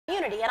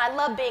fraternity, and I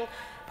loved being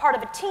part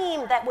of a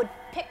team that would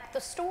pick the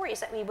stories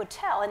that we would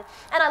tell. And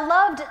I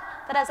loved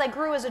that as I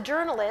grew as a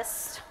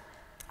journalist,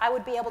 I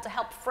would be able to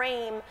help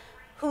frame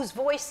whose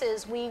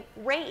voices we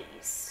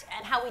raise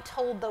and how we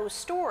told those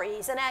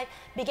stories. And I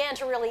began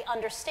to really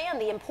understand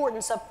the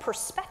importance of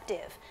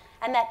perspective,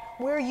 and that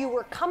where you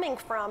were coming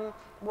from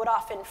would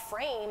often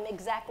frame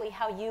exactly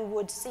how you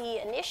would see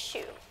an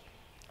issue.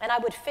 And I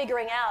would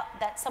figuring out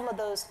that some of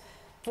those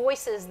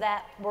voices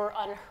that were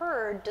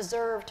unheard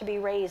deserved to be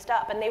raised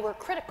up, and they were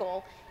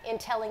critical in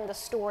telling the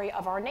story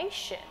of our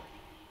nation.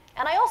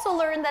 And I also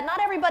learned that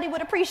not everybody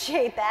would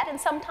appreciate that, and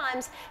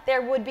sometimes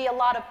there would be a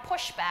lot of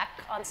pushback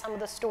on some of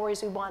the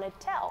stories we wanted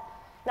to tell.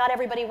 Not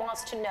everybody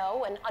wants to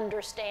know and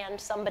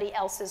understand somebody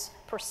else's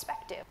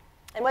perspective.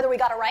 And whether we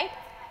got it right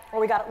or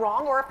we got it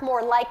wrong, or if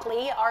more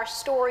likely our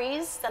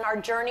stories and our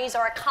journeys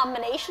are a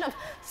combination of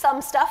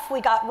some stuff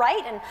we got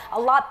right and a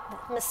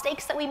lot of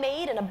mistakes that we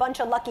made and a bunch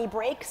of lucky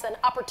breaks and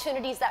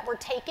opportunities that were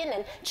taken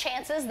and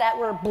chances that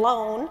were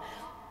blown,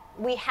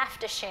 we have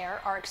to share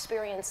our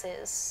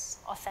experiences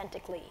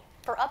authentically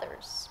for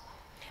others.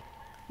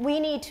 We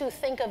need to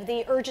think of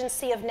the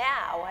urgency of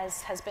now,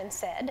 as has been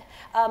said,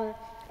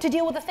 to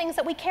deal with the things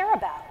that we care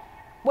about.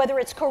 Whether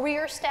it's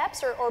career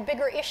steps or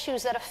bigger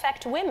issues that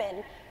affect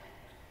women,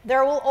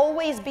 there will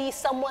always be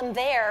someone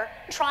there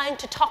trying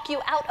to talk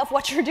you out of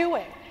what you're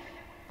doing.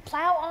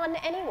 Plow on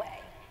anyway.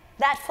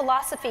 That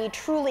philosophy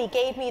truly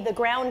gave me the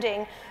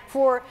grounding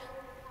for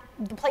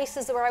the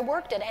places where I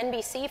worked at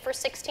NBC for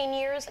 16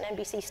 years, and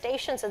NBC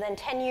stations, and then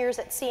 10 years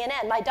at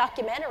CNN. My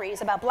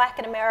documentaries about Black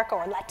in America,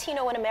 or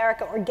Latino in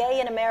America, or gay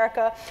in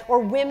America, or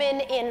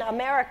women in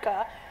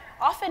America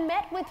often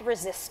met with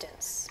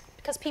resistance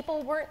because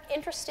people weren't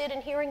interested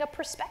in hearing a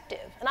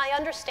perspective. And I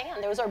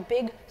understand those are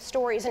big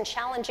stories and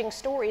challenging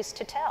stories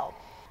to tell.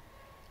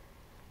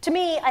 To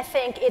me, I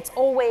think it's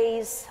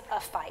always a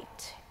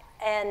fight,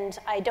 and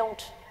I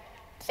don't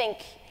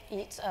think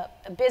it's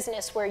a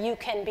business where you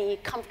can be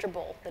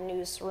comfortable, the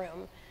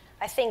newsroom.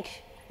 I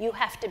think you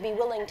have to be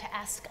willing to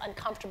ask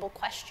uncomfortable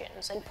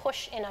questions and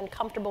push in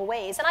uncomfortable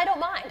ways, and I don't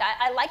mind.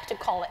 I like to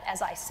call it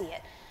as I see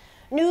it.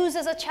 News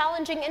is a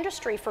challenging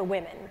industry for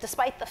women,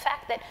 despite the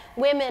fact that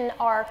women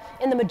are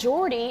in the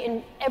majority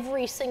in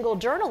every single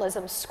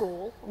journalism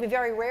school. We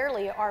very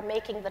rarely are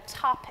making the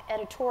top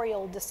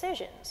editorial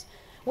decisions.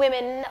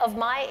 Women of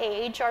my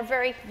age are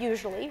very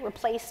usually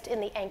replaced in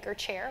the anchor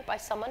chair by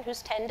someone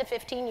who's 10 to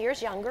 15 years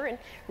younger and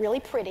really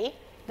pretty.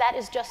 That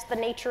is just the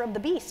nature of the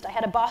beast. I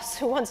had a boss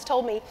who once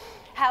told me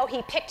how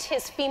he picked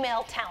his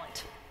female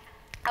talent.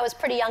 I was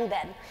pretty young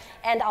then,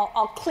 and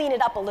I'll clean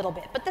it up a little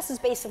bit, but this is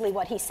basically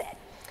what he said.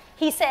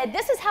 He said,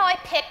 "This is how I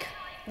pick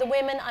the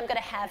women I'm going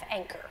to have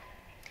anchor.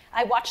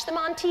 I watch them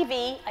on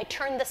TV, I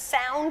turn the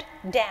sound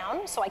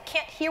down so I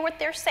can't hear what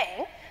they're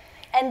saying,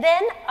 and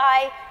then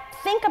I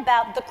think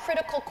about the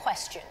critical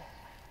question,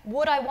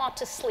 would I want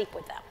to sleep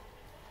with them?"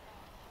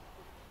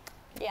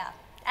 Yeah,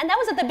 and that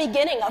was at the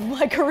beginning of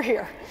my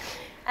career,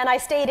 and I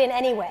stayed in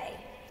anyway.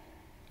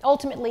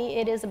 Ultimately,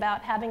 it is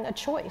about having a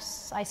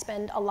choice. I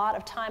spend a lot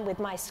of time with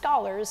my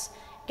scholars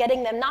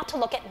getting them not to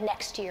look at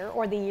next year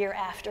or the year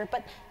after,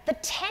 but the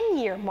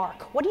 10-year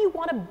mark. What do you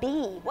want to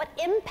be? What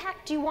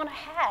impact do you want to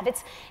have?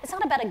 It's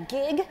not about a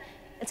gig,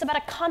 it's about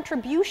a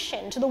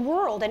contribution to the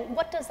world, and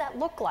what does that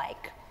look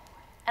like?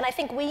 And I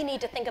think we need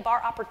to think of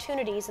our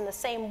opportunities in the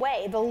same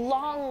way, the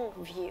long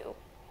view.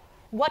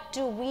 What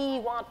do we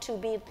want to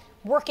be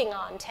working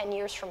on 10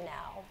 years from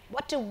now?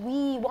 What do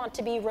we want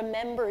to be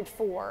remembered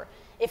for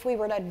if we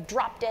were to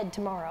drop dead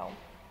tomorrow?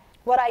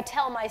 What I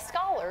tell my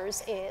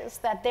scholars is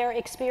that their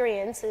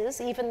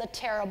experiences, even the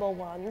terrible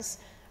ones,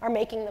 are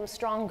making them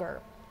stronger.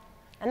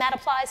 And that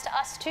applies to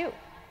us too.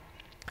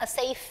 A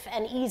safe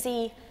and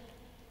easy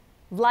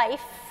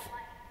life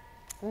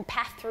and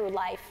path through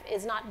life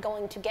is not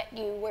going to get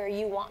you where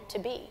you want to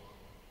be.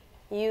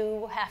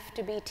 You have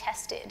to be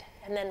tested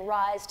and then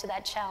rise to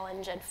that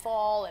challenge and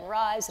fall and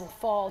rise and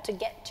fall to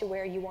get to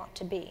where you want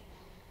to be.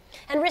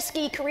 And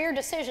risky career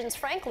decisions,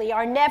 frankly,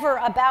 are never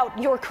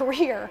about your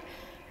career.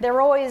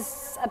 They're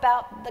always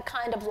about the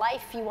kind of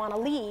life you want to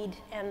lead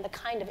and the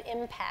kind of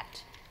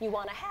impact you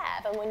want to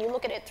have. And when you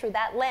look at it through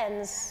that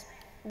lens,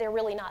 they're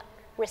really not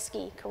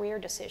risky career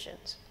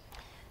decisions.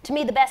 To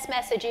me, the best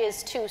message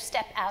is to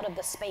step out of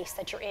the space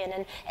that you're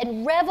in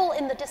and revel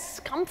in the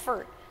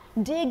discomfort.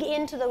 Dig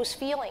into those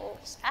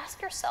feelings.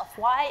 Ask yourself,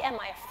 why am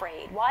I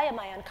afraid? Why am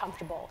I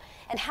uncomfortable?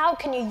 And how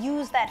can you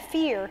use that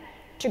fear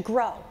to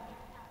grow?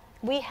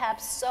 We have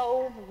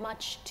so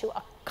much to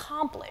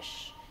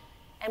accomplish,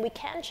 and we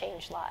can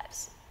change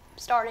lives,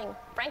 starting,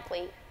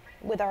 frankly,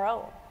 with our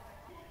own.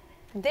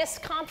 This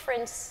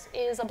conference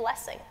is a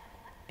blessing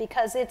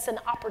because it's an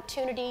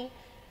opportunity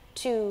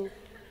to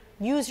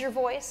use your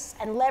voice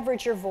and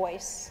leverage your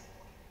voice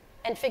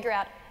and figure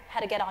out how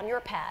to get on your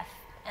path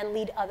and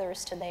lead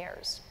others to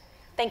theirs.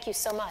 Thank you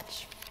so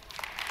much.